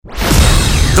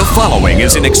following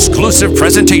is an exclusive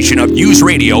presentation of News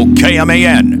Radio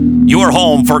KMAN, your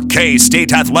home for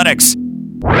K-State athletics.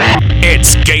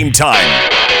 It's game time.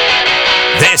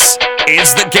 This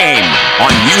is The Game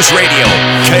on News Radio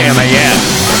KMAN.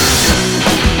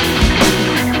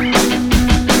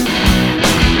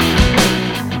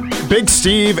 Big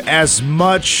Steve, as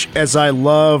much as I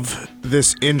love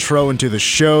this intro into the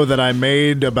show that I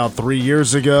made about 3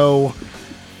 years ago,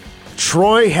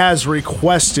 Troy has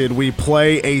requested we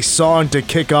play a song to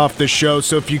kick off the show.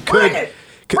 So if you could,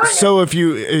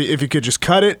 if you could just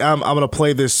cut it, I'm going to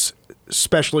play this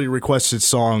specially requested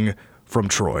song from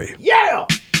Troy. Yeah.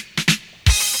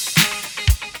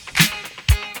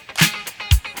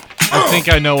 I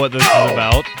think I know what this is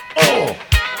about. Oh,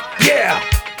 yeah.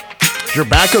 Is your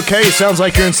back okay? It sounds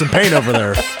like you're in some pain over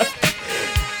there.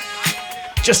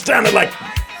 Just sounded like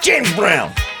James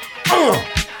Brown.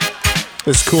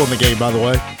 This is cool in the game, by the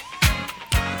way.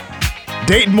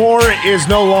 Dayton Moore is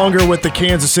no longer with the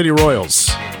Kansas City Royals.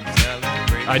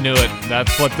 I knew it.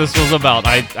 That's what this was about.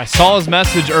 I saw his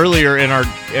message earlier in our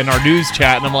news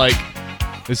chat, and I'm like,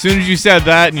 as soon as you said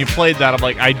that and you played that, I'm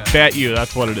like, I bet you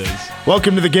that's what it is.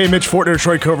 Welcome to the game. Mitch Fortner,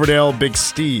 Troy Coverdale. Big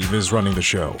Steve is running the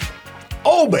show.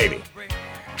 Oh, baby.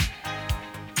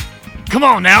 Come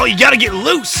on now, you got to get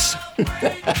loose.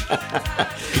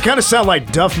 You kind of sound like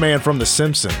Duffman from The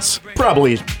Simpsons.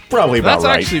 Probably about That's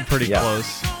right. actually pretty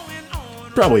close.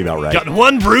 Probably about right. Got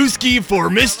one brewski for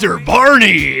Mr.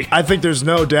 Barney. I think there's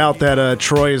no doubt that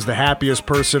Troy is the happiest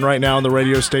person right now on the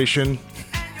radio station.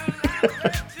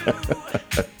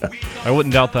 I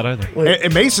wouldn't doubt that either.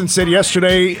 And Mason said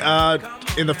yesterday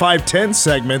in the 510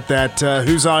 segment that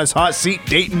who's on his hot seat,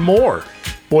 Dayton Moore.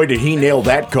 Boy, did he nail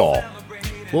that call.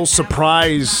 Little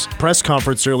surprise press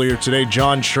conference earlier today.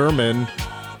 John Sherman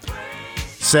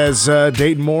says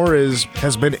Dayton Moore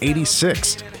has been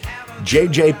 86th.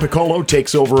 J.J. Piccolo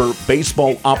takes over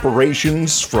baseball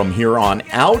operations from here on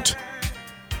out.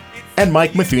 And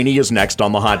Mike Matheny is next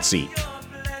on the hot seat.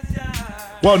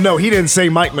 Well, no, he didn't say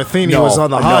Mike Matheny was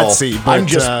on the hot seat. But, I'm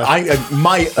just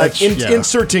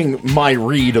inserting my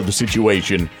read of the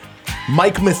situation.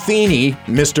 Mike Matheny,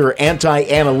 Mr.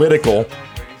 Anti-Analytical,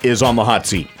 is on the hot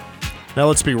seat. Now,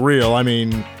 let's be real. I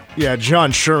mean, yeah,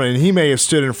 John Sherman, he may have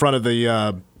stood in front of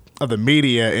the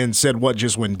media and said what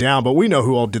just went down, but we know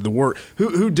who all did the work,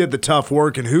 who did the tough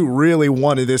work, and who really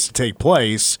wanted this to take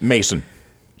place. Mason.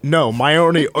 No, my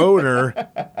only owner,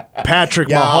 Patrick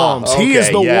Mahomes. Okay, he is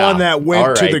the one that went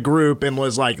all to right. the group and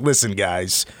was like, listen,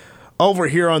 guys, over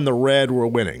here on the red, we're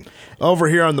winning. Over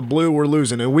here on the blue, we're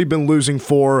losing. And we've been losing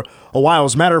for a while.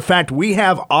 As a matter of fact, we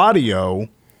have audio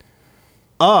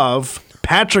of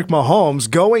Patrick Mahomes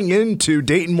going into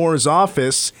Dayton Moore's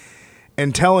office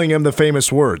and telling him the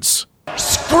famous words.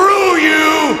 Screw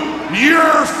you!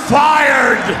 You're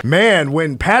fired! Man,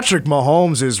 when Patrick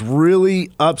Mahomes is really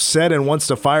upset and wants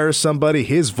to fire somebody,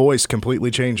 his voice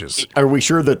completely changes. Are we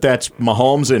sure that that's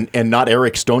Mahomes and not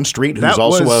Eric Stonestreet, who's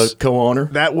also a co-owner?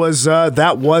 That was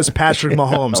Patrick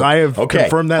Mahomes. I have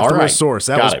confirmed that through a source.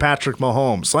 That was Patrick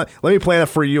Mahomes. Let me play that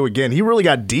for you again. He really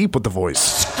got deep with the voice.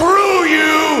 Screw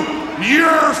you!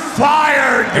 You're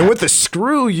fired! And with the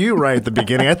screw you right at the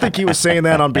beginning, I think he was saying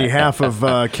that on behalf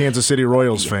of Kansas City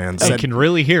Royals fans. I can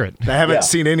really hear it. They haven't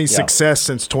seen any success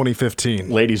since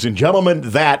 2015. Ladies and gentlemen,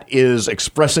 that is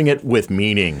expressing it with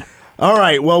meaning. All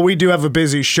right, well, we do have a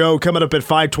busy show. Coming up at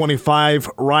 5:25,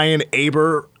 Ryan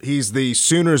Aber, he's the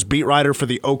Sooners beat writer for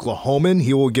the Oklahoman.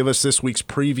 He will give us this week's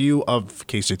preview of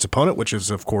K-State's opponent, which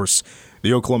is, of course,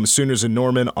 the Oklahoma Sooners in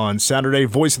Norman on Saturday.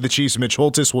 Voice of the Chiefs, Mitch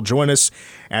Holtis, will join us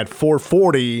at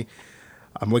 4:40.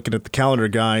 I'm looking at the calendar,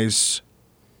 guys.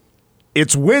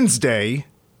 It's Wednesday,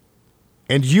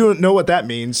 and you know what that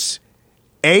means.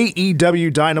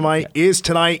 AEW Dynamite is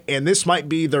tonight, and this might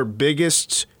be their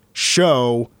biggest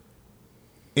show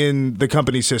in the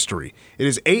company's history. It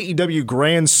is AEW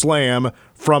Grand Slam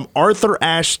from Arthur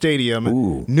Ashe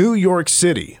Stadium, New York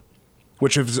City,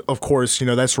 which is, of course,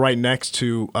 that's right next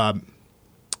to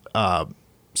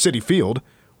Citi Field,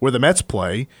 where the Mets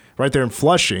play, right there in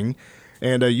Flushing.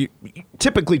 And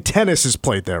typically tennis is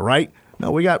played there, right?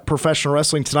 No, we got professional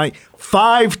wrestling tonight.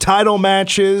 5 title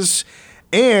matches.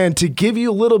 And to give you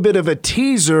a little bit of a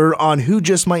teaser on who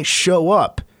just might show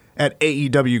up at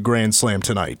AEW Grand Slam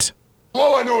tonight.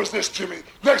 All I know is this, Jimmy.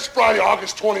 Next Friday,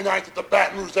 August 29th at the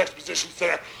Baton Rouge Exposition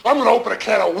Center, I'm going to open a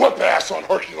can of whoop ass on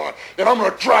Herculon, and I'm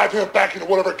going to drive him back into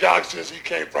whatever galaxy he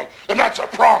came from. And that's a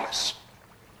promise.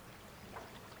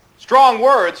 Strong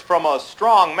words from a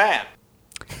strong man.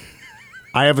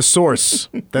 I have a source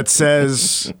that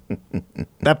says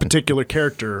that particular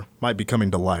character might be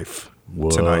coming to life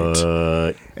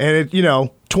tonight. And,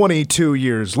 22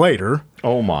 years later,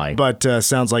 Oh, my. But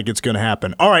sounds like it's going to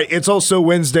happen. All right, it's also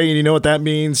Wednesday, and you know what that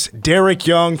means. Derek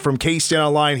Young from K-State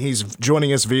Online, he's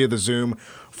joining us via the Zoom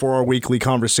for our weekly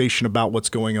conversation about what's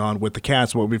going on with the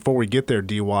Cats. But before we get there,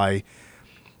 DY,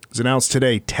 it's announced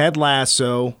today, Ted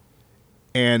Lasso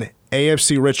and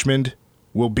AFC Richmond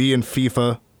will be in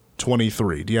FIFA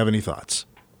 23. Do you have any thoughts?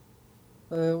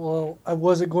 Well, I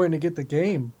wasn't going to get the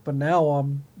game, but now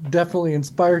I'm definitely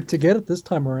inspired to get it this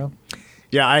time around.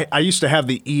 Yeah, I used to have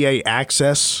the EA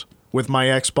Access with my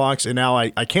Xbox, and now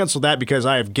I canceled that because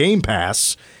I have Game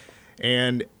Pass.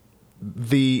 And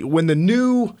when the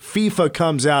new FIFA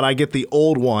comes out, I get the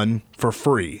old one for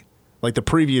free, like the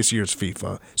previous year's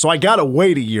FIFA. So I got to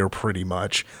wait a year pretty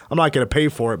much. I'm not going to pay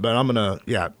for it, but I'm going to,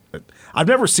 yeah. I've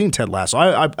never seen Ted Lasso.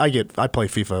 I play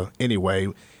FIFA anyway.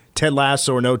 Ted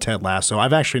Lasso or no Ted Lasso.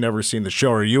 I've actually never seen the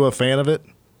show. Are you a fan of it?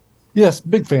 Yes,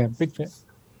 big fan, big fan.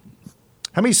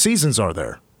 How many seasons are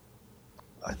there?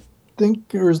 I think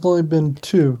there's only been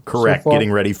 2. Correct. So far.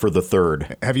 Getting ready for the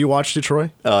 3rd. Have you watched it,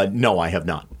 Troy? No, I have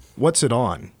not. What's it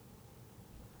on?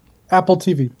 Apple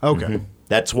TV. Okay. Mm-hmm.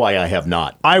 That's why I have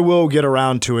not. I will get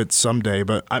around to it someday,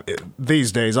 but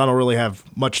these days I don't really have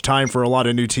much time for a lot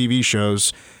of new TV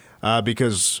shows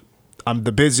because I'm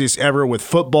the busiest ever with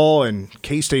football, and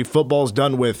K-State football is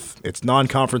done with its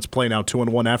non-conference play now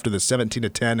 2-1 after the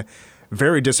 17-10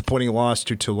 very disappointing loss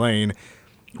to Tulane.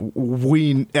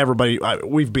 We've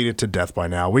beat it to death by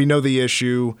now. We know the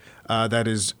issue that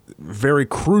is very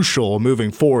crucial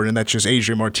moving forward, and that's just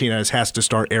Adrian Martinez has to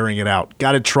start airing it out.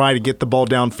 Got to try to get the ball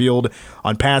downfield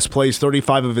on pass plays.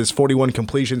 35 of his 41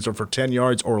 completions are for 10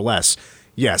 yards or less.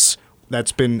 Yes,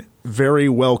 that's been very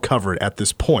well covered at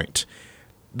this point.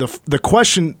 The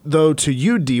question, though, to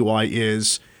you, DY,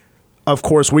 is, of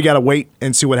course, we got to wait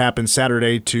and see what happens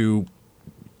Saturday to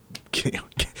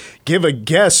give a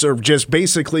guess or just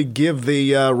basically give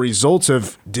the results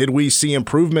of did we see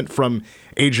improvement from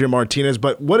Adrian Martinez.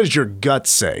 But what does your gut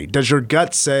say? Does your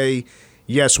gut say,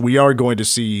 yes, we are going to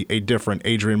see a different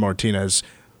Adrian Martinez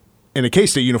in a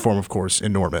K-State uniform, of course,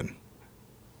 in Norman?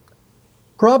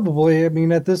 Probably. I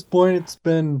mean, at this point,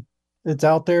 it's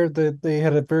out there that they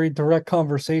had a very direct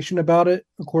conversation about it,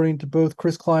 according to both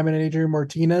Chris Kleiman and Adrian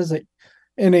Martinez,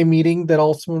 in a meeting that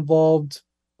also involved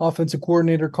offensive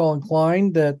coordinator Colin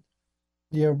Klein, that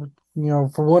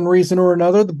for one reason or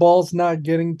another, the ball's not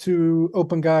getting to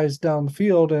open guys down the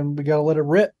field, and we got to let it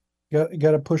rip. Got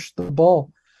to push the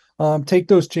ball, take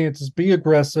those chances, be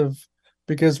aggressive,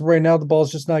 because right now the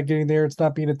ball's just not getting there. It's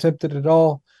not being attempted at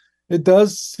all. It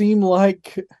does seem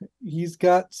like he's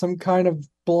got some kind of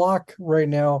block right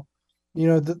now.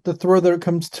 The throw that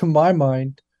comes to my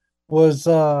mind was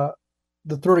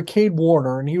the throw to Cade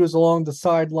Warner, and he was along the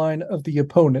sideline of the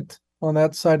opponent on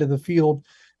that side of the field.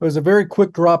 It was a very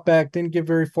quick drop back, didn't get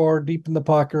very far deep in the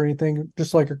pocket or anything,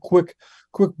 just like a quick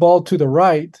ball to the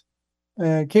right.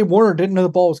 And Cade Warner didn't know the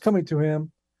ball was coming to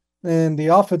him. And the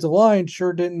offensive line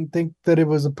sure didn't think that it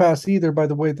was a pass either by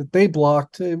the way that they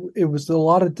blocked. It was a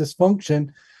lot of dysfunction.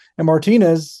 And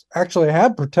Martinez actually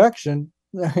had protection.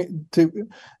 It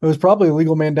was probably a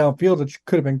legal man downfield, which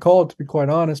could have been called, to be quite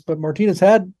honest. But Martinez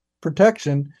had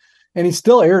protection, and he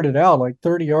still aired it out like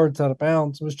 30 yards out of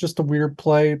bounds. It was just a weird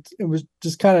play. It was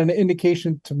just kind of an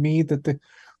indication to me that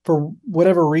for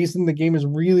whatever reason, the game is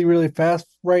really, really fast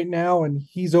right now, and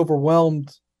he's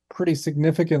overwhelmed pretty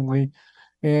significantly.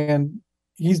 And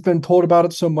he's been told about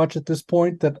it so much at this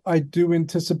point that I do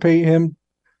anticipate him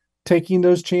taking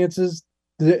those chances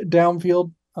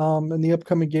downfield in the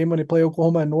upcoming game when they play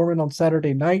Oklahoma and Norman on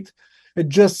Saturday night. It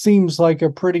just seems like a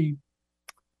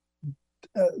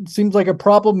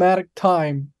problematic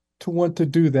time to want to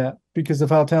do that because of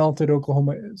how talented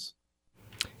Oklahoma is.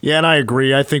 Yeah, and I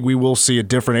agree. I think we will see a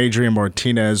different Adrian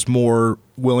Martinez, more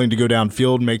willing to go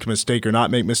downfield, make a mistake or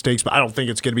not make mistakes, but I don't think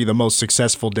it's going to be the most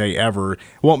successful day ever. It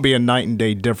won't be a night and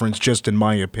day difference, just in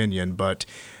my opinion, but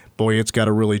boy, it's got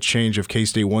to really change if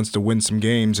K-State wants to win some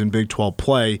games in Big 12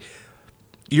 play.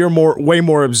 You're way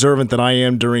more observant than I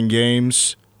am during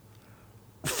games.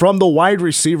 From the wide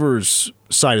receivers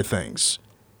side of things,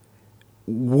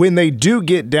 when they do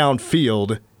get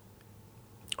downfield,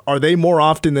 are they more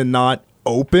often than not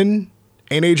open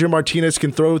and Adrian Martinez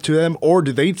can throw to them, or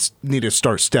do they need to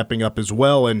start stepping up as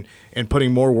well and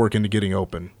putting more work into getting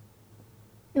open?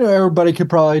 Everybody could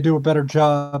probably do a better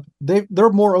job. They're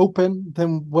more open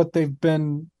than what's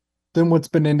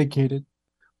been indicated.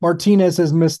 Martinez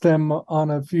has missed them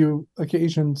on a few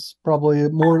occasions, probably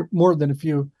more than a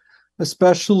few,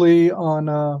 especially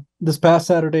on this past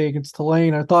Saturday against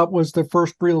Tulane. I thought was the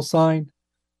first real sign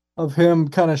of him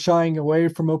kind of shying away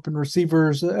from open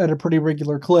receivers at a pretty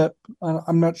regular clip.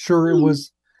 I'm not sure it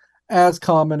was as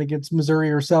common against Missouri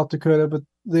or South Dakota, but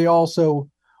they also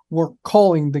weren't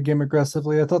calling the game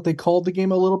aggressively. I thought they called the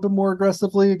game a little bit more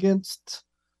aggressively against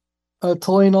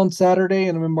Tulane on Saturday,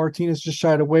 and I mean, Martinez just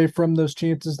shied away from those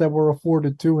chances that were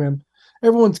afforded to him.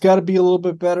 Everyone's got to be a little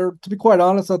bit better. To be quite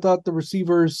honest, I thought the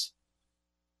receivers,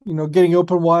 getting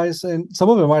open wise, and some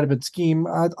of it might have been scheme.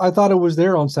 I thought it was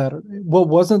there on Saturday. What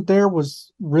wasn't there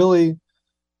was really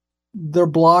their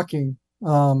blocking.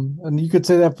 And you could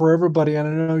say that for everybody. And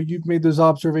I know you've made those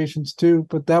observations too,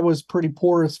 but that was pretty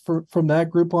porous from that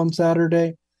group on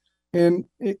Saturday. And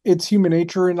it's human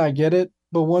nature, and I get it.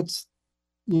 But once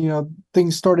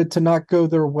things started to not go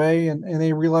their way, and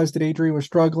they realized that Adrian was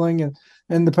struggling,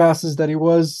 and the passes that he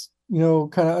was,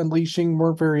 kind of unleashing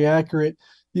weren't very accurate,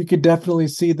 you could definitely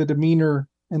see the demeanor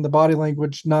and the body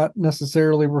language not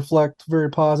necessarily reflect very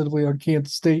positively on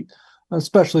Kansas State,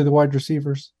 especially the wide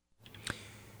receivers.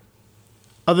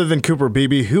 Other than Cooper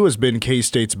Beebe, who has been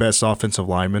K-State's best offensive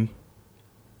lineman?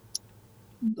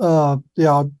 I'll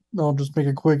just make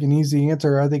a quick and easy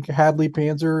answer. I think Hadley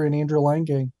Panzer and Andrew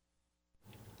Lange.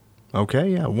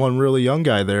 Okay, yeah, one really young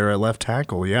guy there at left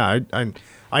tackle. Yeah,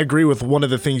 I agree with one of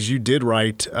the things you did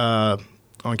write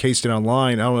on K-State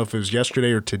Online. I don't know if it was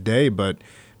yesterday or today, but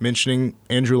mentioning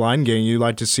Andrew Lange, you'd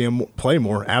like to see him play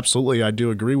more. Absolutely, I do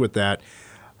agree with that.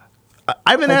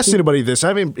 I haven't asked anybody this. I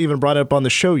haven't even brought it up on the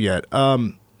show yet.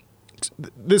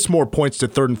 This more points to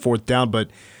third and fourth down, but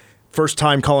first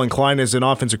time Colin Klein as an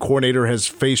offensive coordinator has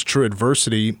faced true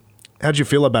adversity. How'd you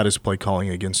feel about his play calling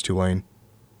against Tulane?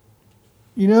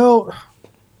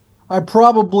 I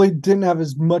probably didn't have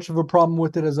as much of a problem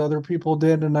with it as other people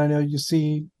did, and I know you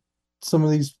see some of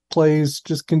these plays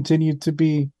just continue to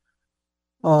be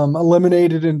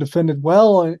eliminated and defended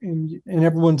well, and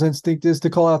everyone's instinct is to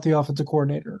call out the offensive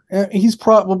coordinator. And he's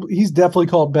definitely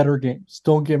called better games,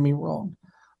 don't get me wrong,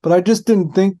 but I just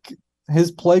didn't think his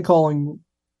play calling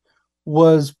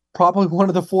was probably one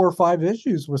of the 4 or 5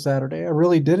 issues with Saturday. I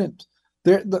really didn't.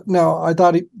 Now, I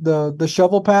thought the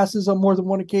shovel passes on more than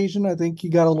one occasion, I think he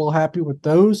got a little happy with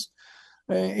those,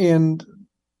 and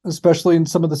especially in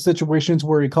some of the situations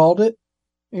where he called it.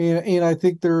 And I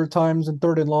think there are times in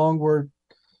third and long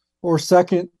or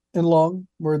second and long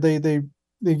where they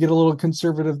get a little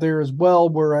conservative there as well,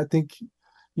 where I think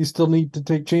you still need to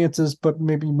take chances, but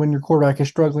maybe when your quarterback is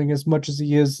struggling as much as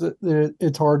he is,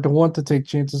 it's hard to want to take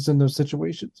chances in those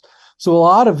situations. So a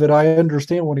lot of it, I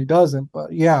understand when he doesn't,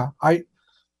 but yeah,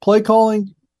 play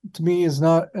calling to me is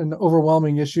not an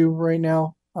overwhelming issue right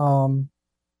now.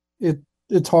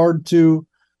 It's hard to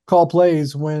call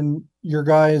plays when your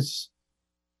guys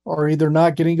are either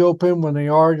not getting open, when they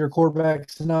are, your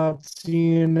quarterback's not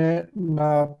seeing it,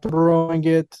 not throwing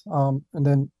it, and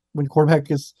then when your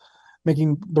quarterback is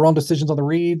making the wrong decisions on the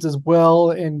reads as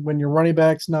well, and when your running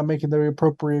back's not making the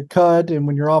appropriate cut, and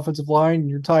when your offensive line and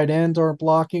your tight ends aren't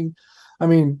blocking. I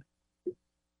mean,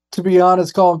 to be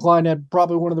honest, Colin Klein had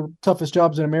probably one of the toughest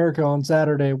jobs in America on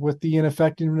Saturday with the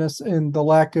ineffectiveness and the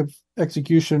lack of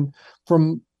execution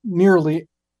from nearly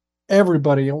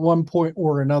everybody at one point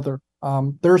or another.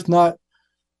 There's not,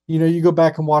 you go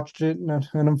back and watch it, and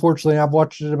unfortunately I've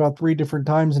watched it about 3 different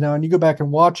times now, and you go back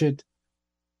and watch it,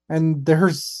 and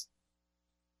there's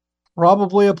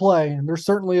probably a play, and there's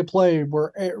certainly a play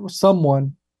where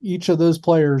each of those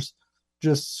players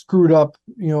just screwed up,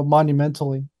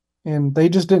 monumentally. And they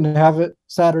just didn't have it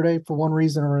Saturday for one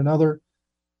reason or another.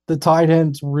 The tight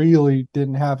ends really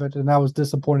didn't have it, and that was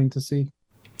disappointing to see.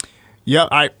 Yeah,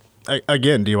 I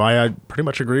again, DY, I pretty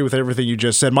much agree with everything you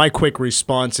just said. My quick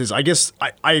response is, I guess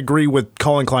I agree with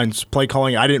Colin Klein's play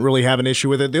calling. I didn't really have an issue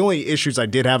with it. The only issues I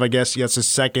did have, I guess, yes, a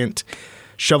second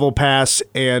shovel pass,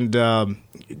 and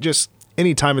just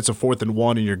anytime it's a 4th and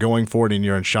 1 and you're going for it and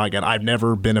you're in shotgun. I've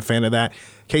never been a fan of that.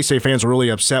 K-State fans were really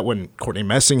upset when Courtney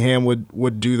Messingham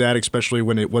would do that, especially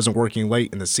when it wasn't working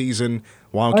late in the season.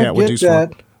 Wildcat would do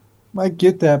that. I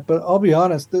get that, but I'll be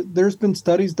honest. There's been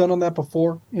studies done on that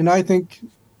before, and I think,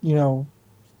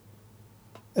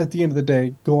 at the end of the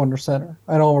day, go under center.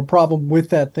 I don't have a problem with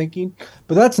that thinking,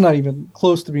 but that's not even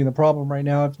close to being the problem right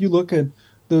now. If you look at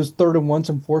those 3rd and 1s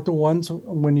and 4th and 1s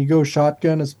when you go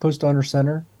shotgun as opposed to under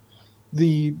center,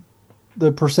 the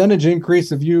percentage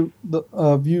increase of you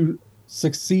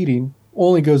succeeding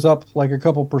only goes up like a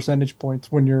couple percentage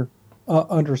points when you're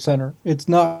under center. It's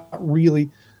not really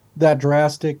that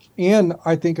drastic. And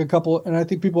I think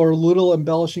people are a little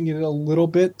embellishing it a little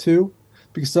bit too,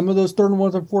 because some of those 3rd and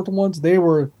 1s and 4th and 1s, they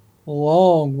were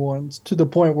long ones to the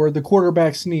point where the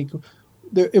quarterback sneak,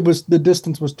 the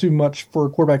distance was too much for a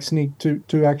quarterback sneak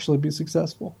to actually be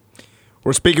successful.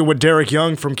 We're speaking with Derek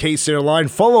Young from K-State Online.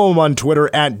 Follow him on Twitter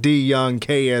at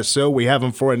DYoungKSO. We have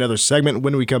him for another segment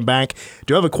when we come back.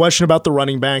 Do you have a question about the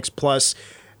running backs? Plus,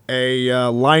 a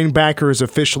linebacker has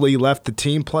officially left the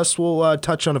team. Plus, we'll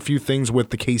touch on a few things with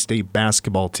the K-State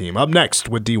basketball team. Up next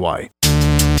with DY.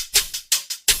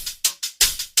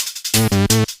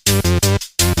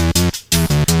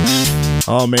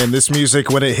 Oh, man, this music,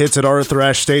 when it hits at Arthur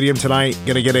Ashe Stadium tonight,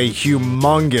 going to get a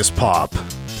humongous pop.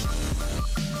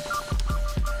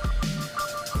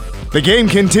 The game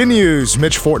continues.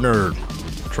 Mitch Fortner,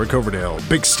 Troy Coverdale,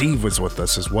 Big Steve was with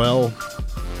us as well.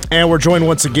 And we're joined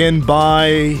once again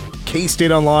by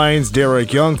K-State Online's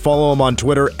Derek Young. Follow him on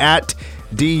Twitter at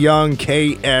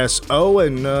DYoungKSO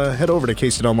and head over to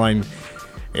K-State Online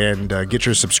and get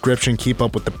your subscription. Keep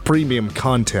up with the premium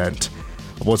content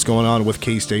of what's going on with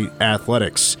K-State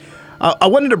athletics. I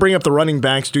wanted to bring up the running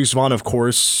backs. Deuce Vaughn, of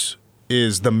course,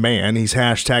 is the man. He's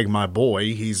hashtag my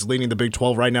boy. He's leading the Big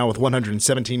 12 right now with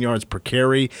 117 yards per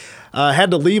carry.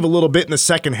 Had to leave a little bit in the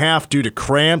second half due to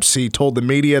cramps. He told the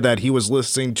media that he was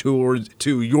listening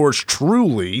to yours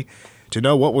truly to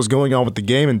know what was going on with the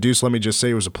game. And Deuce, let me just say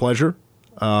it was a pleasure.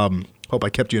 Hope I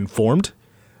kept you informed.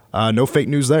 No fake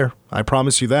news there. I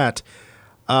promise you that.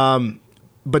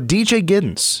 But DJ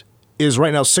Giddens is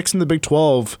right now 6th in the Big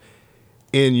 12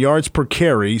 in yards per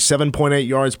carry, 7.8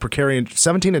 yards per carry, and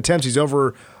 17 attempts. He's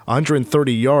over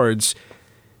 130 yards.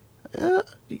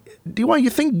 DY, you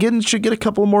think Giddens should get a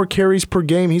couple more carries per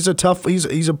game? He's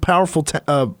a powerful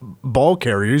ball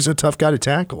carrier. He's a tough guy to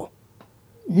tackle.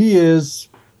 He is,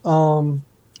 and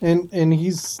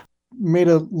he's made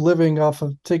a living off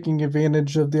of taking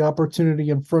advantage of the opportunity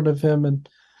in front of him, and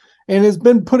has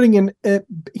been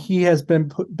he has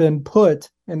been put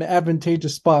in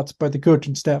advantageous spots by the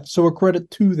coaching staff. So a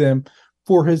credit to them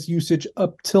for his usage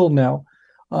up till now.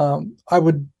 I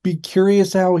would be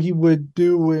curious how he would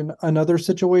do in other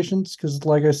situations, because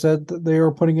like I said, they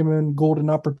are putting him in golden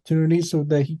opportunities so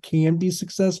that he can be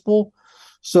successful.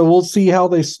 So we'll see how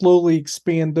they slowly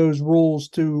expand those rules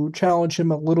to challenge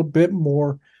him a little bit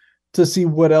more to see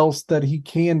what else that he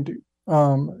can do.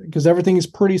 Because everything is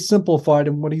pretty simplified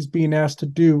in what he's being asked to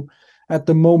do at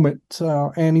the moment.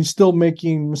 And he's still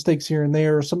making mistakes here and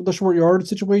there. Some of the short yard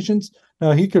situations,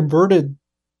 he converted,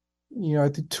 I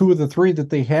think 2 of the 3 that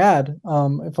they had,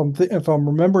 if I'm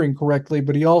remembering correctly,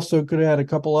 but he also could have had a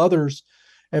couple others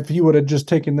if he would have just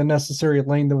taken the necessary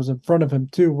lane that was in front of him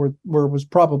too, where it was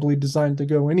probably designed to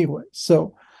go anyway.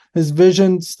 So his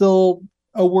vision's still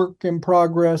a work in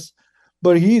progress,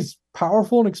 but he's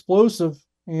powerful and explosive,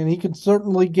 and he can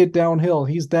certainly get downhill.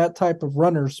 He's that type of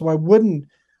runner, so I wouldn't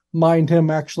mind him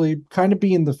actually kind of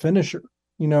being the finisher.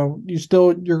 You're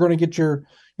going to get your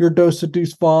dose of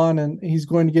Deuce Vaughn, and he's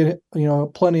going to get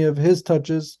plenty of his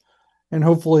touches, and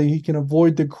hopefully he can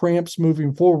avoid the cramps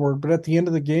moving forward. But at the end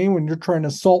of the game, when you're trying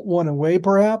to salt one away,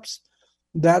 perhaps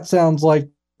that sounds like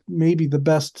maybe the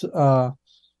best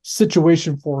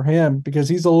situation for him, because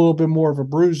he's a little bit more of a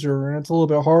bruiser, and it's a little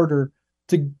bit harder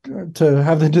to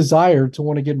have the desire to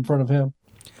want to get in front of him.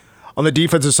 On the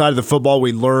defensive side of the football,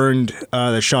 we learned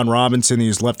that Sean Robinson,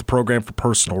 he's left the program for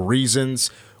personal reasons.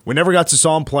 We never got to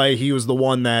saw him play. He was the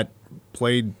one that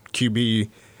played QB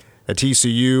at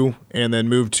TCU and then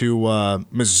moved to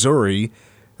Missouri.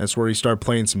 That's where he started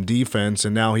playing some defense,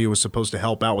 and now he was supposed to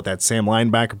help out with that Sam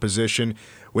linebacker position.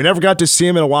 We never got to see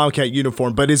him in a Wildcat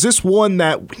uniform, but is this one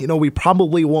that we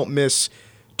probably won't miss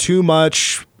too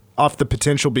much off the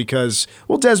potential because,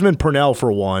 Desmond Purnell, for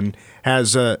one,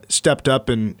 has stepped up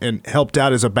and helped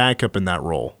out as a backup in that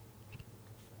role?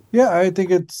 Yeah, I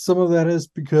think some of that is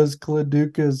because Khalid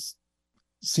Duke has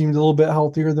seemed a little bit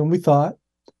healthier than we thought.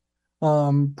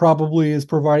 Probably is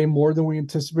providing more than we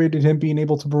anticipated him being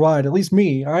able to provide. At least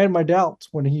me. I had my doubts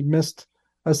when he missed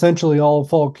essentially all of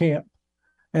fall camp.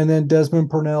 And then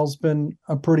Desmond Purnell's been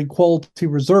a pretty quality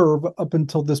reserve up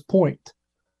until this point.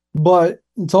 But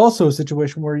it's also a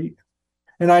situation where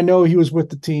and I know he was with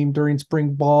the team during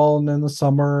spring ball and then the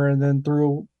summer and then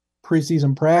through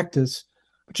preseason practice,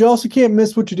 but you also can't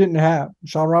miss what you didn't have.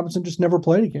 Sean Robinson just never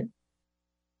played a game.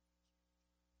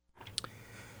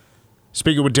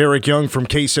 Speaking with Derek Young from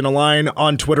K-State Online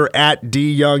on Twitter at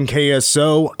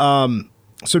DYoungKSO.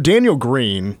 So Daniel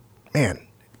Green, man,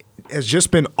 has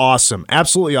just been awesome.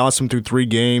 Absolutely awesome through 3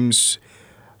 games.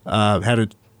 Had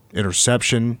an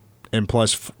interception and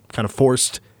plus kind of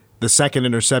forced the second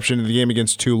interception in the game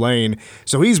against Tulane.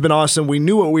 So he's been awesome. We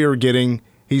knew what we were getting.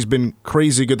 He's been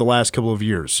crazy good the last couple of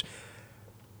years.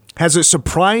 Has it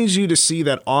surprised you to see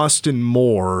that Austin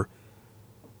Moore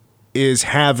is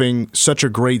having such a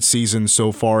great season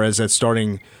so far as that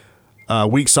starting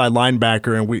weak side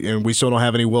linebacker, and we still don't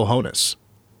have any Will Honus?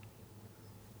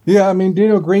 Yeah, I mean,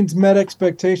 Daniel Green's met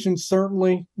expectations,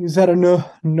 certainly. He's had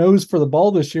a nose for the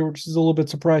ball this year, which is a little bit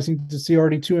surprising to see.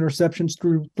 Already 2 interceptions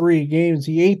through 3 games.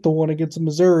 He ate the one against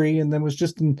Missouri and then was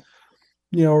just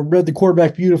read the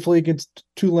quarterback beautifully against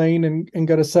Tulane and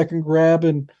got a second grab.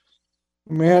 And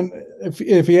man, if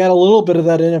he had a little bit of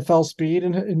that NFL speed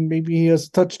and maybe he has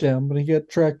a touchdown, but he got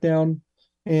tracked down.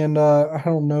 And I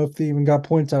don't know if they even got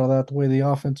points out of that the way the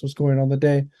offense was going on the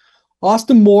day.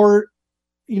 Austin Moore,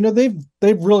 they've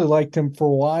really liked him for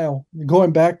a while.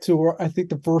 Going back to where I think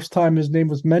the first time his name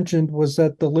was mentioned was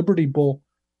at the Liberty Bowl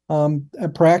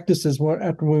at practices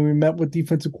after when we met with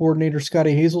defensive coordinator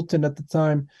Scotty Hazelton at the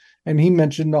time, and he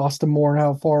mentioned Austin Moore and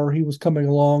how far he was coming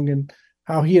along and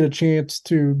how he had a chance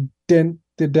to dent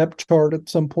the depth chart at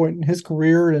some point in his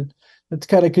career, and it's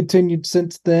kind of continued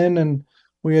since then. And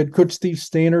we had Coach Steve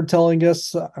Standard telling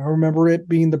us, I remember it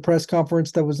being the press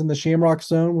conference that was in the Shamrock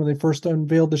Zone when they first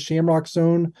unveiled the Shamrock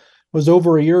Zone was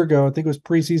over a year ago. I think it was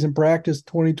preseason practice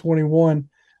 2021,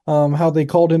 how they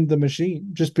called him the machine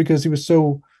just because he was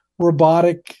so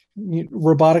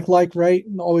robotic-like, right?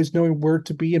 And always knowing where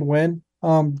to be and when.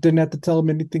 Didn't have to tell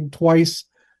him anything twice.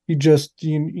 He just,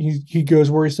 he goes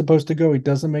where he's supposed to go. He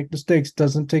doesn't make mistakes,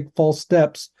 doesn't take false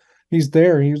steps. He's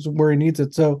there. He's where he needs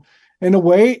it. So, in a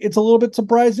way, it's a little bit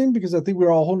surprising because I think we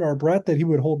were all holding our breath that he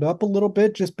would hold up a little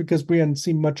bit just because we hadn't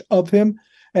seen much of him.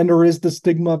 And there is the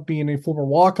stigma of being a former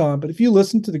walk-on. But if you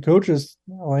listen to the coaches,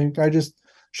 like I just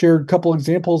shared a couple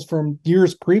examples from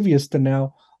years previous to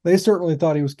now, they certainly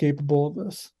thought he was capable of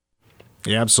this.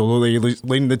 Yeah, absolutely.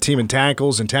 Leading the team in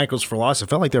tackles and tackles for loss. It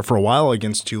felt like there for a while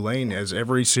against Tulane as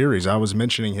every series I was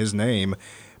mentioning his name,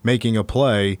 making a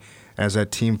play as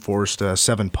that team forced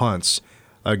 7 punts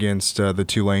against the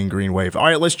Tulane Green Wave. All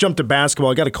right, let's jump to basketball.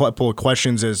 I got a couple of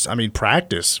questions.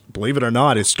 Practice, believe it or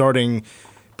not, is starting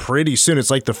pretty soon.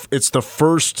 It's like it's the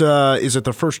first. Is it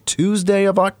the first Tuesday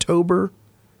of October?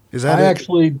 Is that? I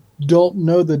actually don't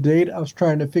know the date. I was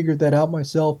trying to figure that out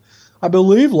myself. I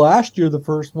believe last year the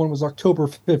first one was October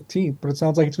 15th, but it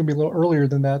sounds like it's going to be a little earlier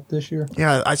than that this year.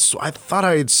 Yeah, I thought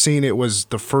I had seen it was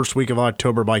the first week of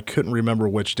October, but I couldn't remember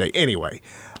which day. Anyway.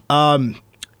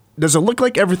 Does it look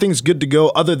like everything's good to go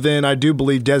other than I do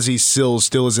believe Desi Sills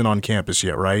still isn't on campus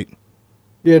yet, right?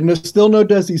 Yeah, still no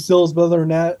Desi Sills, but other than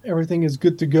that, everything is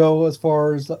good to go as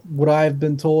far as what I've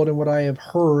been told and what I have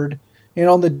heard. And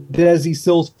on the Desi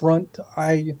Sills front,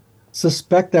 I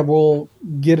suspect that we'll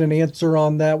get an answer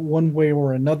on that one way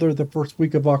or another the first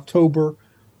week of October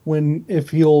if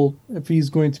he's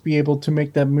going to be able to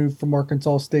make that move from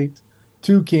Arkansas State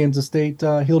to Kansas State.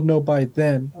 He'll know by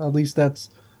then. At least that's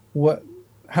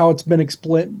how it's been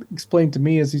explained to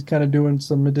me, as he's kind of doing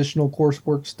some additional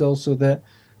coursework still, so that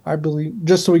I believe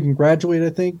just so he can graduate, I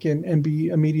think, and be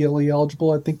immediately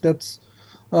eligible. I think that's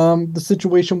the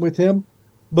situation with him.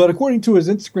 But according to his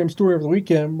Instagram story over the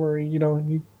weekend, where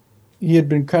he had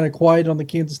been kind of quiet on the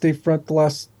Kansas State front the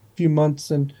last few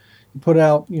months, and he put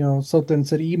out something that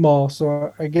said EMAW.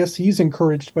 So I guess he's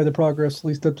encouraged by the progress, at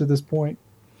least up to this point.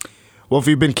 Well, if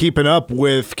you've been keeping up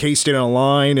with K-State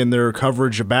Online and their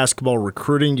coverage of basketball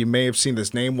recruiting, you may have seen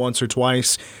this name once or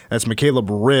twice. That's McCaleb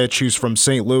Rich, who's from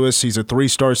St. Louis. He's a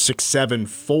 3-star 6'7"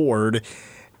 forward,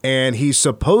 and he's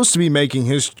supposed to be making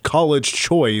his college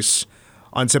choice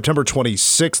on September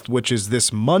 26th, which is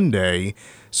this Monday.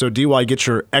 So, DY, get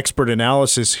your expert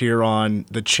analysis here on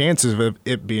the chances of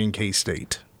it being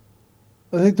K-State.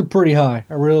 I think they're pretty high.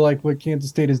 I really like what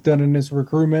Kansas State has done in this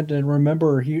recruitment, and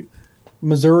remember,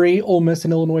 Missouri, Ole Miss,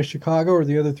 and Illinois, Chicago are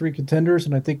the other 3 contenders,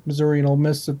 and I think Missouri and Ole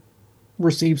Miss have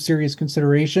received serious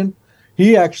consideration.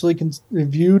 He actually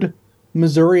viewed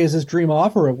Missouri as his dream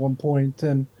offer at one point,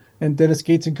 and Dennis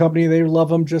Gates and company, they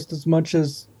love him just as much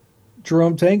as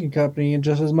Jerome Tang and company, and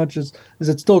just as much as is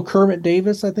it still Kermit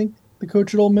Davis, I think, the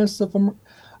coach at Ole Miss?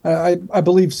 I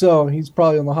believe so. He's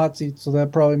probably on the hot seat, so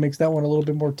that probably makes that one a little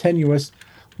bit more tenuous.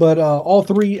 But all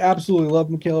 3 absolutely love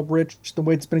McCaleb Rich. The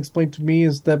way it's been explained to me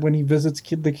is that when he visits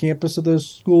the campus of those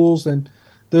schools and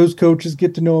those coaches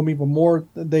get to know him even more,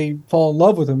 they fall in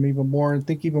love with him even more and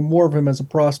think even more of him as a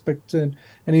prospect and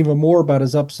even more about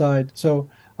his upside. So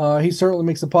he certainly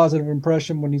makes a positive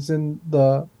impression when he's in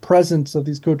the presence of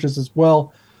these coaches as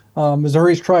well.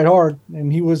 Missouri's tried hard,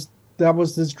 and that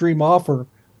was his dream offer.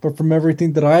 But from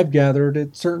everything that I've gathered,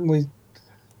 it certainly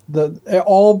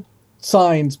all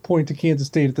signs point to Kansas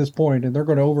State at this point, and they're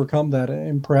going to overcome that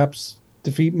and perhaps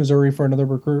defeat Missouri for another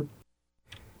recruit.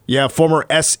 Yeah, former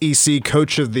SEC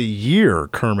Coach of the Year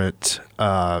Kermit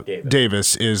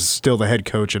Davis is still the head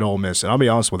coach at Ole Miss, and I'll be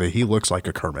honest with you, he looks like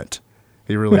a Kermit.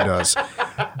 He really does.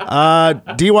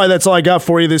 DY, that's all I got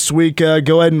for you this week.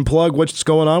 Go ahead and plug what's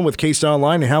going on with K-State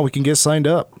Online and how we can get signed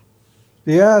up.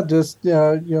 Yeah, just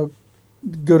go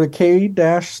to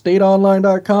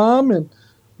k-stateonline.com, and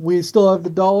we still have the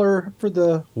 $1 for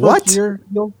the What? first year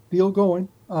deal going.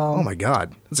 Oh my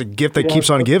God, it's a gift that yeah, keeps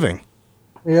on giving.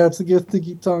 Yeah, it's a gift that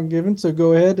keeps on giving. So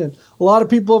go ahead, and a lot of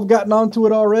people have gotten onto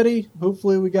it already.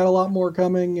 Hopefully, we got a lot more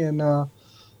coming, and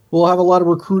we'll have a lot of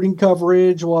recruiting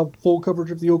coverage. We'll have full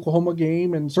coverage of the Oklahoma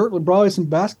game, and certainly probably some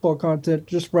basketball content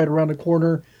just right around the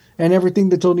corner, and everything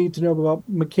that you'll need to know about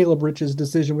Michaela Rich's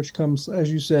decision, which comes,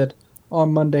 as you said,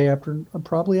 on Monday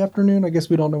probably afternoon. I guess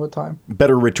we don't know what time.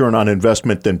 Better return on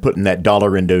investment than putting that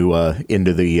 $1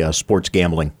 into the sports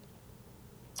gambling.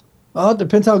 It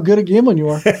depends how good at gambling you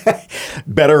are.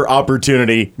 Better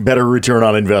opportunity, better return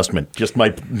on investment. Just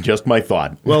my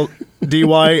thought. Well,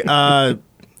 DY,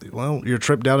 your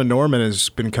trip down to Norman has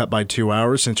been cut by 2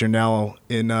 hours since you're now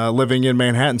living in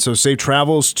Manhattan. So safe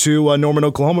travels to Norman,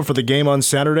 Oklahoma for the game on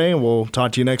Saturday, and we'll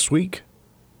talk to you next week.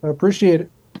 I appreciate it.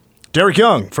 Derek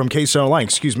Young from K-Star Online,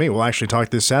 we'll actually talk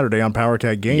this Saturday on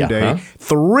PowerCat Game Day,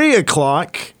 3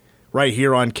 o'clock, right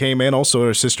here on K-Man, also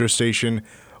our sister station,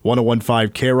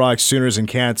 101.5 K-Rock. Sooners and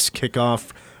Cats kick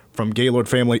off from Gaylord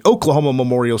Family Oklahoma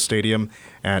Memorial Stadium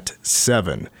at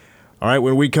 7. All right,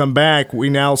 when we come back, we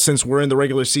now, since we're in the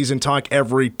regular season, talk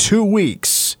every 2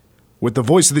 weeks with the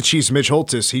voice of the Chiefs, Mitch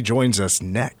Holthus. He joins us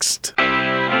next.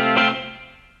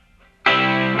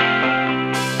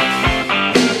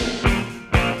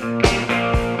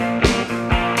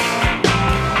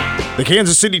 The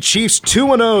Kansas City Chiefs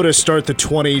 2-0 to start the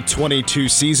 2022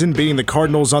 season, beating the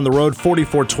Cardinals on the road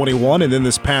 44-21, and then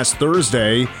this past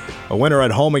Thursday, a winner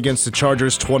at home against the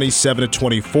Chargers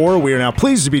 27-24. We are now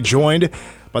pleased to be joined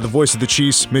by the voice of the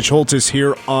Chiefs, Mitch Holthus,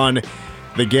 here on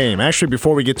the game. Actually,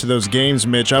 before we get to those games,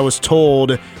 Mitch, I was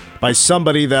told by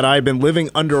somebody that I've been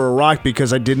living under a rock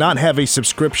because I did not have a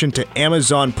subscription to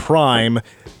Amazon Prime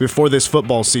before this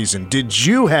football season. Did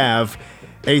you have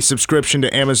a subscription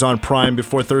to Amazon Prime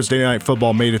before Thursday Night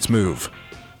Football made its move?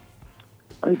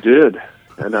 I did,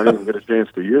 and I didn't get a chance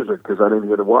to use it because I didn't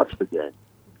get to watch the game.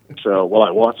 So,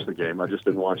 I watched the game. I just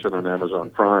didn't watch it on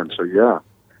Amazon Prime. So, yeah,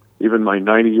 even my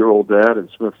 90-year-old dad in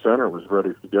Smith Center was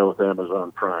ready to go with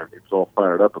Amazon Prime. He was all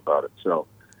fired up about it. So,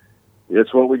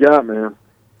 it's what we got, man.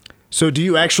 So, do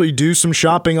you actually do some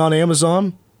shopping on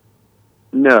Amazon?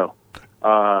 No.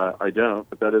 I don't,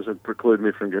 but that doesn't preclude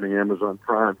me from getting Amazon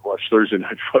Prime to watch Thursday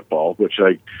Night Football,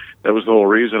 that was the whole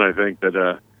reason I think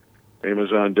that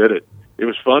Amazon did it. It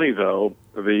was funny, though.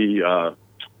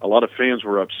 A lot of fans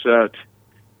were upset.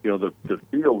 The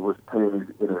field was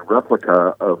painted in a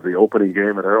replica of the opening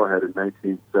game at Arrowhead in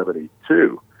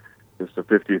 1972. It's the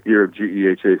 50th year of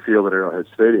GEHA Field at Arrowhead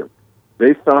Stadium.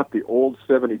 They thought the old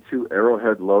 72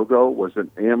 Arrowhead logo was an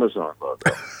Amazon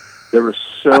logo. There were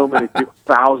so many people,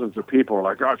 thousands of people were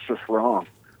like, that's just wrong.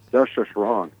 That's just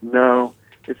wrong. No,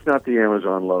 it's not the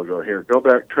Amazon logo here. Go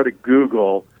back, try to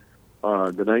Google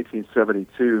the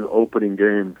 1972 opening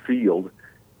game field,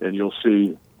 and you'll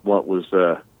see what was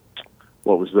there.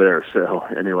 So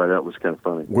anyway, that was kind of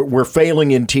funny. We're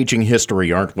failing in teaching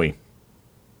history, aren't we?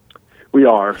 We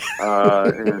are,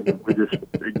 and we just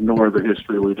ignore the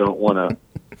history we don't want to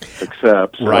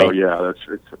accept. So, right. Yeah,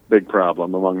 it's a big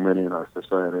problem among many in our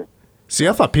society. See,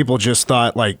 I thought people just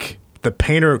thought, the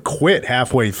painter quit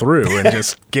halfway through and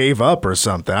just gave up or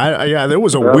something. There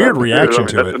was a weird reaction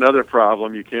to it. That's another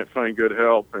problem. You can't find good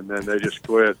help, and then they just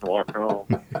quit and walk home.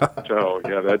 So,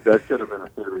 yeah, that could have been a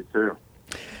theory, too.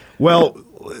 Well,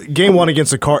 game 1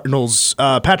 against the Cardinals,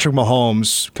 Patrick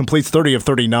Mahomes completes 30 of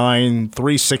 39,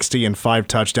 360, and 5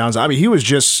 touchdowns. I mean, he was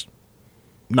just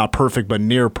not perfect, but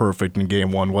near perfect in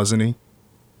game 1, wasn't he?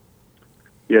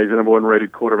 Yeah, he's the number 1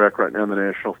 rated quarterback right now in the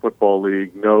National Football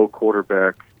League. No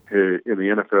quarterback in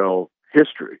the NFL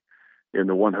history, in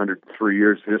the 103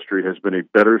 years of history, has been a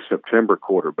better September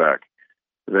quarterback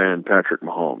than Patrick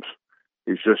Mahomes.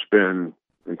 He's just been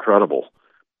incredible.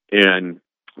 And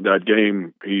that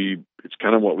game, it's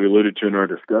kind of what we alluded to in our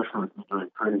discussion during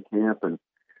training camp and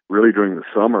really during the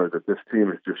summer, that this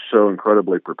team is just so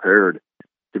incredibly prepared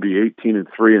to be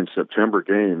 18-3 in September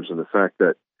games. And the fact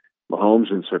that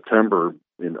Mahomes in September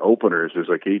in openers is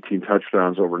 18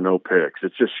 touchdowns over no picks.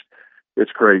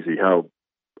 It's crazy how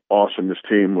awesome this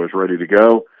team was ready to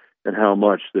go and how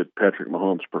much that Patrick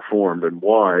Mahomes performed, and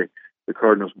why the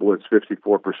Cardinals blitz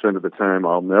 54% of the time.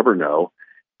 I'll never know.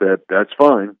 That's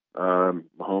fine.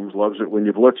 Mahomes loves it when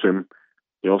you blitz him.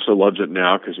 He also loves it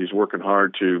now because he's working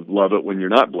hard to love it when you're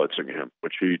not blitzing him,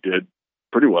 which he did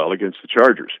pretty well against the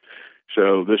Chargers.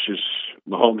 So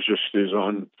Mahomes just is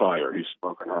on fire. He's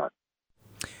smoking hot.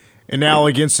 And now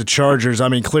against the Chargers, I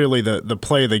mean, clearly the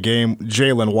play of the game,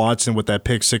 Jalen Watson with that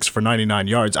pick 6 for 99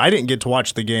 yards. I didn't get to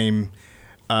watch the game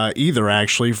either,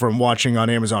 actually, from watching on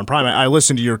Amazon Prime. I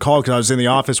listened to your call because I was in the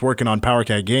office working on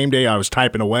PowerCat Game Day. I was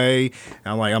typing away.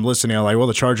 And I'm listening. I'm like, well,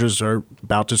 the Chargers are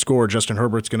about to score. Justin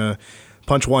Herbert's going to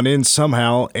punch one in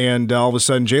somehow. And all of a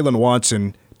sudden, Jalen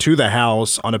Watson to the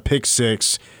house on a pick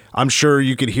six. I'm sure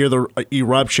you could hear the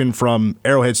eruption from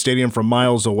Arrowhead Stadium from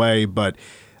miles away, but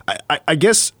I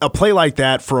guess a play like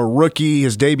that for a rookie,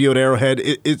 his debut at Arrowhead,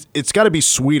 it's got to be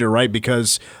sweeter, right,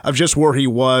 because of just where he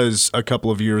was a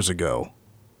couple of years ago.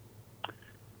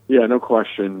 Yeah, no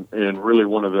question, and really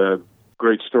one of the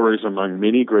great stories among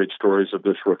many great stories of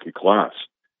this rookie class.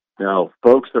 Now,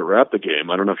 folks that were at the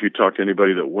game, I don't know if you talked to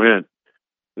anybody that went,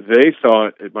 they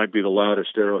thought it might be the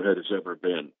loudest Arrowhead has ever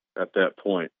been at that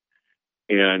point.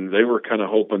 And they were kind of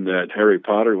hoping that Harry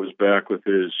Potter was back with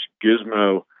his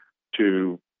gizmo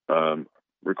to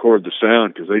record the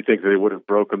sound, because they think they would have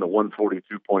broken the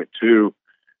 142.2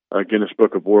 Guinness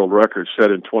Book of World Records set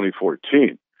in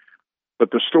 2014.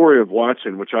 But the story of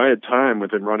Watson, which I had time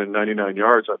with him running 99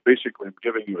 yards, I basically am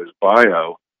giving you his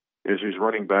bio, is he's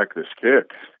running back this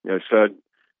kick. I said,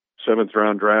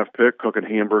 7th-round draft pick, cooking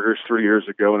hamburgers 3 years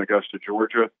ago in Augusta,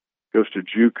 Georgia, goes to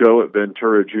JUCO at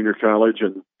Ventura Junior College,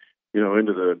 and,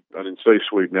 into the, I didn't say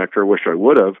sweet nectar, I wish I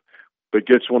would have, but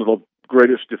gets one of the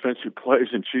greatest defensive plays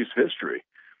in Chiefs history.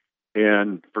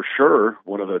 And for sure,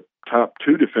 one of the top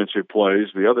 2 defensive plays,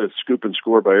 the other scoop and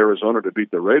score by Arizona to beat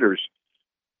the Raiders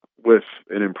with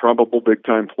an improbable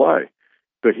big-time play.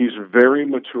 But he's a very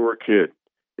mature kid.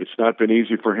 It's not been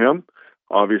easy for him,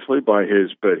 obviously, but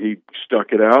he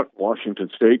stuck it out. Washington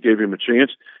State gave him a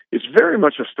chance. It's very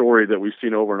much a story that we've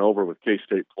seen over and over with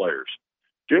K-State players.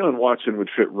 Jalen Watson would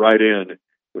fit right in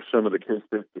with some of the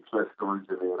K-State success stories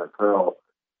in the NFL,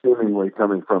 seemingly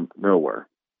coming from nowhere.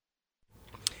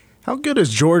 How good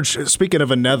is George, speaking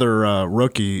of another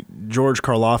rookie, George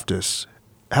Karlaftis?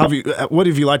 What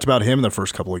have you liked about him in the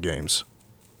first couple of games?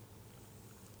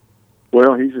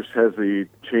 Well, he just has the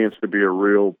chance to be a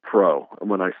real pro. And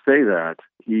when I say that,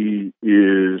 he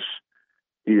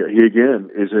again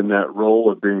is in that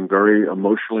role of being very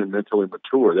emotionally and mentally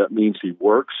mature. That means he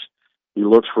works. He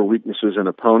looks for weaknesses in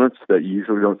opponents that you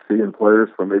usually don't see in players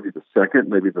from maybe the second,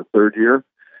 maybe the third year.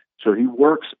 So he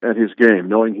works at his game,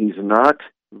 knowing he's not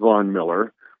Von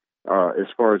Miller as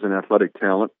far as an athletic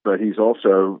talent, but he's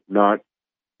also not,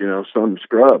 some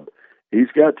scrub. He's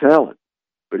got talent,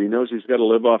 but he knows he's got to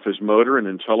live off his motor and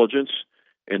intelligence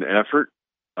and effort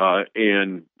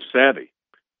and savvy.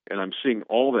 And I'm seeing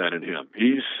all that in him.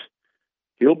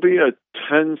 He'll be a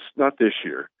 10, not this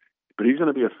year, but he's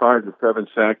going to be a 5 to 7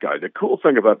 sack guy. The cool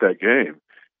thing about that game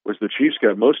was the Chiefs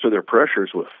got most of their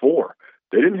pressures with 4.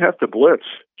 They didn't have to blitz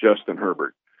Justin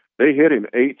Herbert. They hit him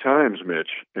 8 times,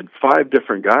 Mitch, and 5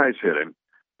 different guys hit him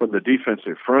from the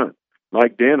defensive front.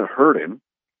 Mike Dana hurt him.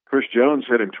 Chris Jones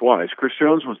hit him twice. Chris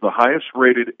Jones was the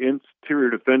highest-rated interior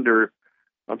defender.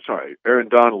 I'm sorry, Aaron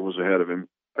Donald was ahead of him.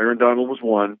 Aaron Donald was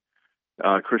 1.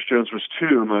 Chris Jones was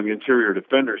 2 among interior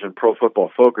defenders in Pro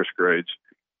Football Focus grades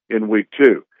in week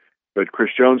 2. But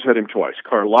Chris Jones hit him twice.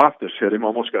 Karlaftis hit him,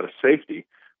 almost got a safety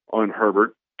on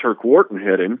Herbert. Turk Wharton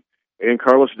hit him, and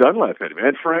Carlos Dunlap hit him,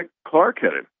 and Frank Clark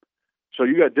hit him. So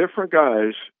you got different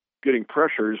guys getting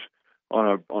pressures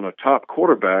on a top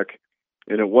quarterback,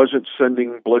 and it wasn't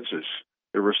sending blitzes.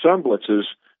 There were some blitzes,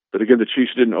 but again, the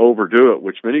Chiefs didn't overdo it,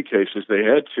 which many cases they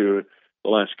had to the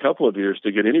last couple of years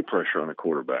to get any pressure on a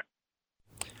quarterback.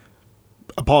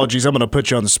 Apologies, I'm going to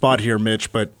put you on the spot here,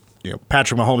 Mitch, but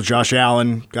Patrick Mahomes, Josh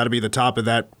Allen, got to be the top of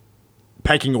that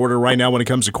pecking order right now when it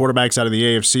comes to quarterbacks out of the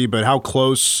AFC, but how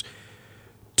close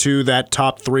to that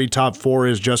top 3, top 4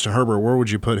 is Justin Herbert? Where would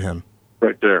you put him?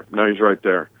 Right there. No, he's right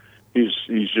there.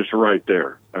 He's just right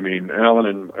there. I mean, Allen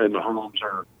and Mahomes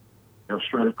are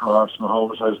straight across.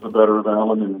 Mahomes has the better of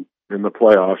Allen in the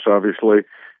playoffs, obviously.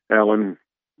 Allen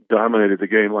dominated the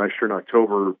game last year in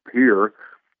October here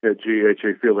at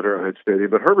GHA Field at Arrowhead Stadium,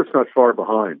 but Herbert's not far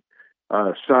behind.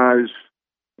 Size,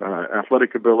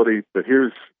 athletic ability, but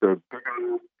here's the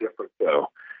bigger difference, though.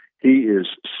 He is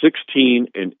 16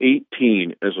 and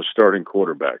 18 as a starting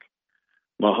quarterback.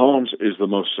 Mahomes is the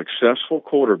most successful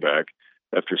quarterback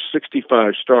after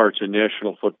 65 starts in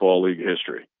National Football League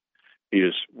history. He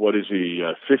is,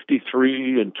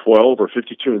 53 and 12 or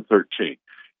 52 and 13?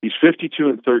 He's 52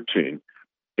 and 13,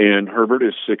 and Herbert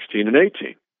is 16 and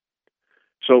 18.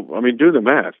 So, do the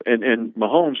math. And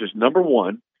Mahomes is number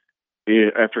 1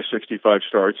 after 65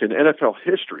 starts in NFL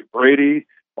history. Brady,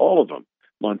 all of them.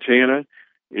 Montana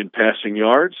in passing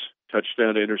yards,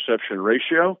 touchdown to interception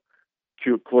ratio,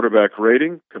 quarterback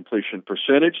rating, completion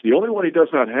percentage. The only one he does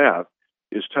not have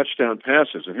is touchdown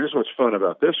passes. And here's what's fun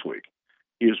about this week.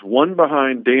 He is 1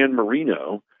 behind Dan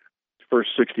Marino first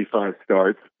 65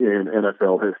 starts in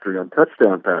NFL history on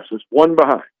touchdown passes, one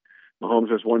behind.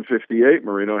 Mahomes has 158.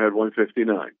 Marino had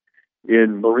 159.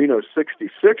 In Marino's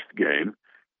 66th game,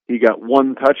 he got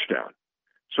one touchdown.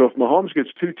 So if Mahomes gets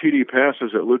 2 TD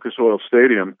passes at Lucas Oil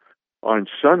Stadium on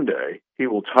Sunday, he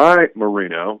will tie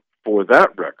Marino for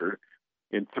that record,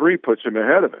 and 3 puts him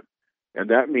ahead of him. And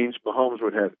that means Mahomes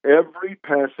would have every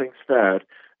passing stat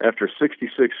after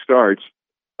 66 starts,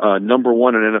 number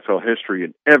 1 in NFL history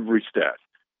in every stat.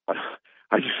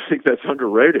 I just think that's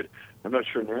underrated. I'm not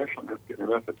sure nationally that's getting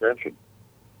enough attention.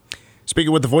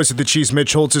 Speaking with the voice of the Chiefs,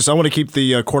 Mitch Holthus, I want to keep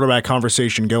the quarterback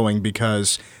conversation going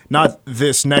because not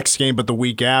this next game, but the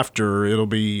week after. It'll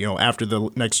be, after the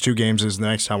next 2 games is the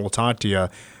next time we'll talk to you.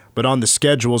 But on the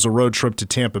schedule is a road trip to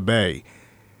Tampa Bay.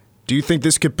 Do you think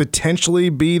this could potentially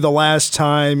be the last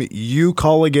time you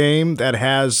call a game that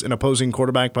has an opposing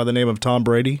quarterback by the name of Tom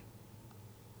Brady?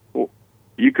 Well,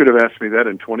 you could have asked me that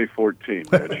in 2014,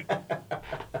 Mitch.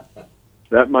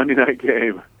 That Monday night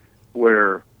game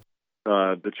where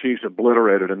the Chiefs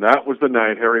obliterated, and that was the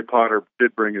night Harry Potter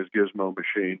did bring his gizmo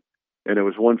machine, and it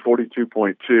was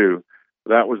 142.2.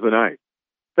 That was the night.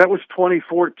 That was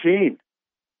 2014.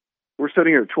 We're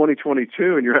sitting here at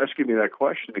 2022, and you're asking me that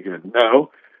question again.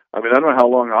 No. I mean, I don't know how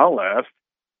long I'll last.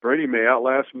 Brady may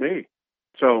outlast me.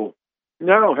 So,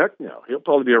 no, heck no. He'll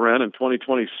probably be around in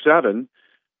 2027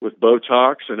 with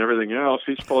Botox and everything else.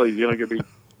 He's probably going to be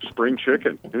spring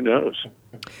chicken. Who knows?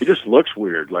 He just looks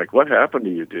weird. Like, what happened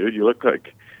to you, dude? You look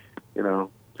like,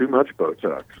 too much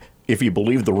Botox. If you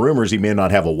believe the rumors, he may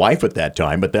not have a wife at that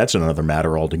time, but that's another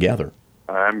matter altogether.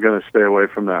 I'm going to stay away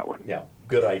from that one. Yeah,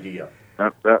 good idea.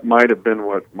 That might have been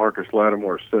what Marcus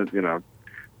Lattimore said,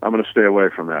 I'm going to stay away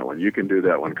from that one. You can do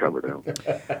that one, Coverdale.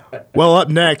 Well, up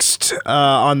next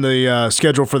on the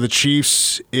schedule for the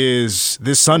Chiefs is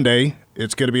this Sunday.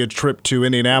 It's going to be a trip to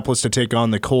Indianapolis to take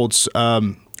on the Colts.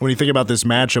 When you think about this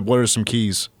matchup, what are some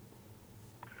keys?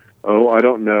 Oh, I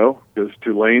don't know. Does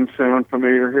Tulane sound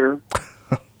familiar here?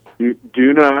 You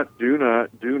do not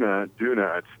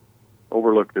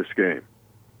overlook this game.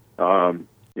 I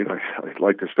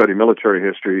like to study military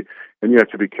history, and you have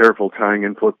to be careful tying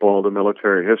in football to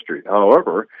military history.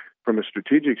 However, from a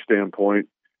strategic standpoint,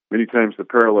 many times the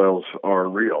parallels are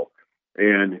real.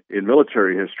 And in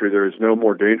military history, there is no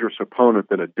more dangerous opponent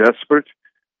than a desperate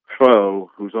foe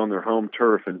who's on their home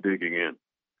turf and digging in.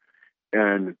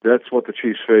 And that's what the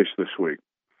Chiefs face this week.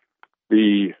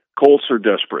 The Colts are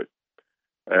desperate.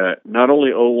 Not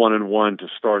only 0-1-1 to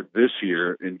start this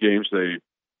year in games they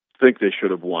think they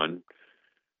should have won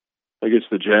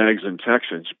against the Jags and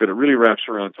Texans, but it really wraps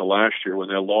around to last year when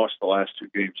they lost the last 2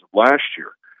 games of last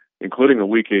year, including a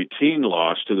Week 18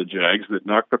 loss to the Jags that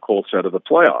knocked the Colts out of the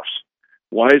playoffs.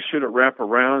 Why should it wrap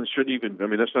around?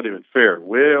 That's not even fair.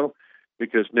 Well,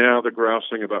 because now they're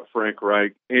grousing about Frank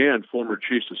Reich and former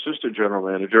Chiefs assistant general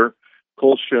manager,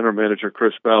 Colts general manager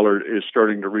Chris Ballard is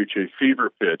starting to reach a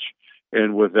fever pitch.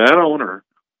 And with that owner,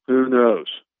 who knows?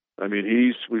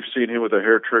 We've seen him with a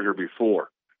hair trigger before.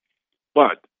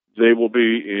 But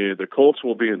the Colts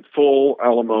will be in full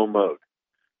Alamo mode.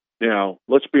 Now,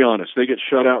 let's be honest. They get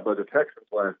shut out by the Texans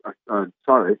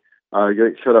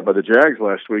get shut out by the Jags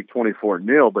last week,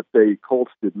 24-0, but the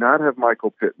Colts did not have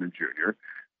Michael Pittman Jr.,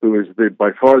 who is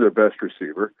by far their best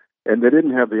receiver, and they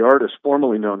didn't have the artist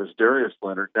formerly known as Darius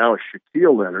Leonard, now as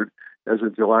Shaquille Leonard, as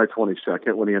of July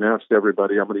 22nd, when he announced to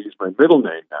everybody, I'm going to use my middle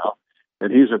name now,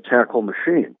 and he's a tackle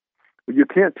machine. But you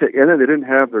can't take, and then they didn't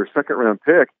have their second-round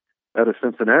pick out of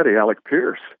Cincinnati, Alec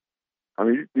Pierce.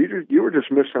 You were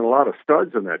just missing a lot of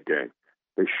studs in that game.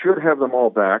 They should have them all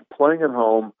back, playing at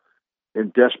home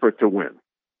and desperate to win.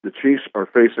 The Chiefs are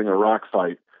facing a rock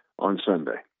fight on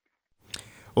Sunday.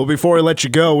 Well, before I let you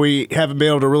go, we haven't been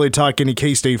able to really talk any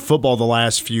K-State football the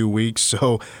last few weeks.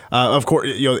 So, of course,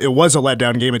 it was a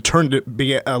letdown game. It turned to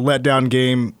be a letdown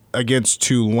game against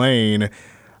Tulane.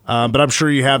 But I'm sure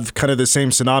you have kind of the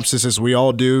same synopsis as we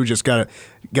all do. Just gotta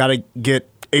get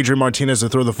Adrian Martinez to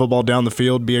throw the football down the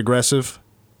field, be aggressive.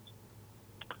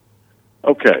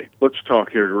 Okay, let's talk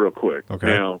here real quick. Okay.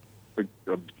 Now, I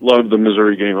love the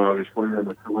Missouri game, obviously, and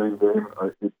the Tulane game.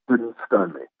 It didn't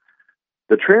stun me.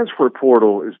 The transfer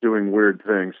portal is doing weird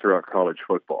things throughout college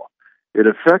football. It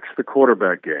affects the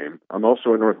quarterback game. I'm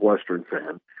also a Northwestern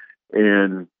fan,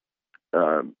 and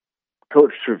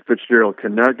Coach Fitzgerald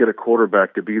cannot get a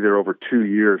quarterback to be there over 2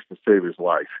 years to save his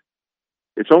life.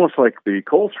 It's almost like the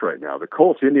Colts right now. The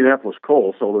Indianapolis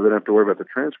Colts, although they don't have to worry about the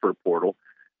transfer portal,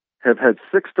 have had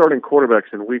 6 starting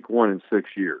quarterbacks in week 1 in 6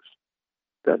 years.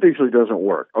 That usually doesn't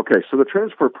work. Okay, so the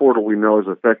transfer portal we know has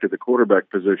affected the quarterback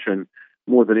position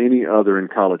more than any other in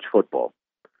college football.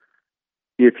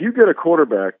 if you get a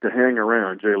quarterback to hang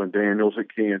around, Jalen Daniels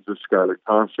at Kansas, Skylar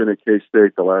Thompson at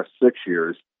K-State the last 6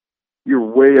 years, you're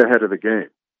way ahead of the game.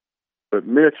 But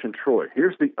Mitch and Troy,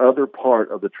 here's the other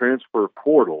part of the transfer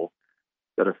portal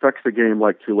that affects the game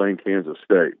like Tulane, Kansas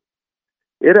State.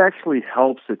 It actually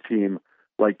helps a team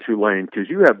like Tulane because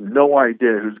you have no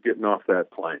idea who's getting off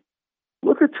that plane.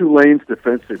 Look at Tulane's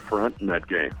defensive front in that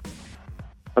game.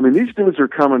 I mean, these dudes are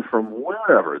coming from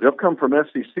wherever. They'll come from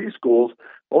SEC schools.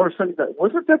 All of a sudden,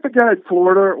 wasn't that the guy at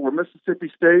Florida or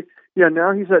Mississippi State? Yeah,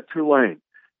 now he's at Tulane.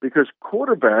 Because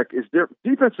quarterback is their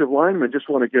defensive linemen just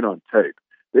want to get on tape.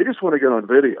 They just want to get on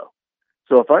video.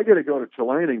 So if I get to go to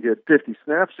Tulane and get 50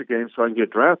 snaps a game so I can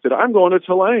get drafted, I'm going to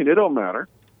Tulane. It don't matter.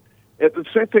 At the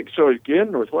same thing, so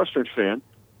again, Northwestern fan,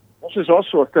 this is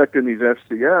also affecting these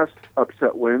FCS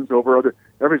upset wins over other.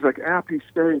 Everybody's like, Appy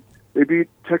State, they beat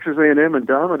Texas A&M and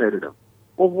dominated them.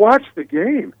 Well, watch the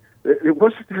game. It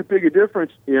wasn't that big a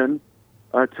difference in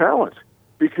talent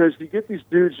because you get these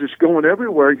dudes just going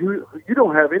everywhere. You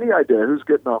don't have any idea who's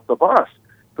getting off the bus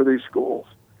for these schools.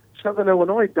 Southern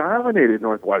Illinois dominated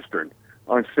Northwestern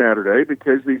on Saturday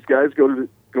because these guys go to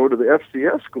the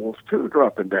FCS schools too,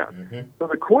 dropping down. Mm-hmm. So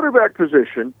the quarterback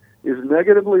position is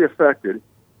negatively affected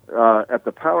at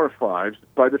the Power Fives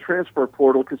by the transfer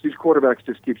portal because these quarterbacks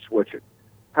just keep switching.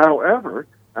 However,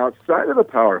 outside of the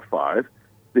Power Five,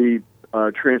 the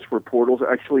transfer portal is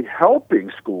actually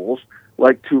helping schools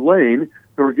like Tulane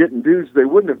who are getting dudes they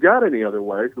wouldn't have got any other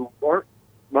way, who aren't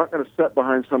not going to sit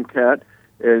behind some cat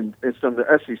in some of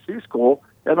the SEC school,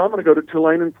 and I'm going to go to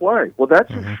Tulane and play. Well,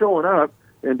 that's just showing up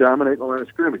and dominating the line of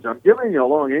scrimmage. I'm giving you a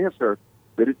long answer,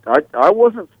 but I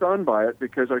wasn't stunned by it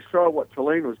because I saw what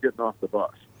Tulane was getting off the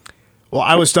bus. Well,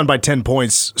 I was stunned by 10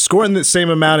 points. Scoring the same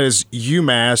amount as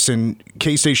UMass, and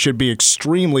K-State should be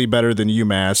extremely better than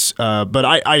UMass. But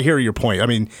I hear your point. I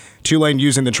mean, Tulane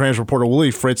using the transfer portal.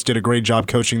 Willie Fritz did a great job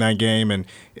coaching that game. And,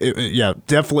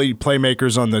 definitely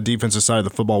playmakers on the defensive side of the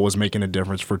football was making a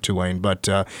difference for Tulane. But,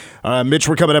 Mitch,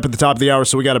 we're coming up at the top of the hour,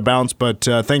 so we got to bounce. But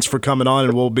thanks for coming on,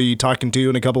 and we'll be talking to you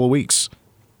in a couple of weeks.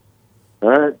 All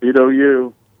right, beat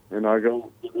OU, and I'll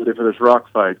go for this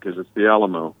rock fight because it's the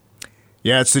Alamo.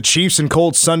 Yeah, it's the Chiefs and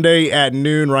Colts Sunday at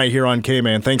noon right here on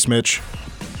K-Man. Thanks, Mitch.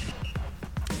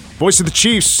 Voice of the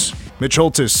Chiefs, Mitch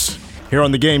Holthus, here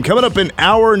on the game. Coming up in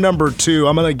hour number 2,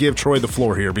 I'm going to give Troy the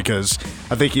floor here because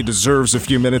I think he deserves a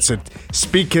few minutes to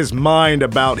speak his mind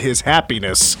about his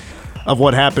happiness of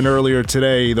what happened earlier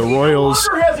today. The Royals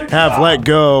have let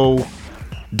go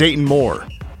Dayton Moore.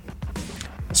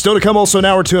 Still to come also in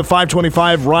hour 2 at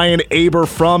 5:25, Ryan Aber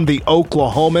from the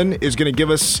Oklahoman is going to give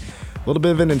us a little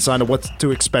bit of an insight of what to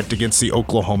expect against the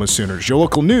Oklahoma Sooners. Your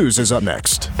local news is up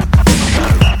next.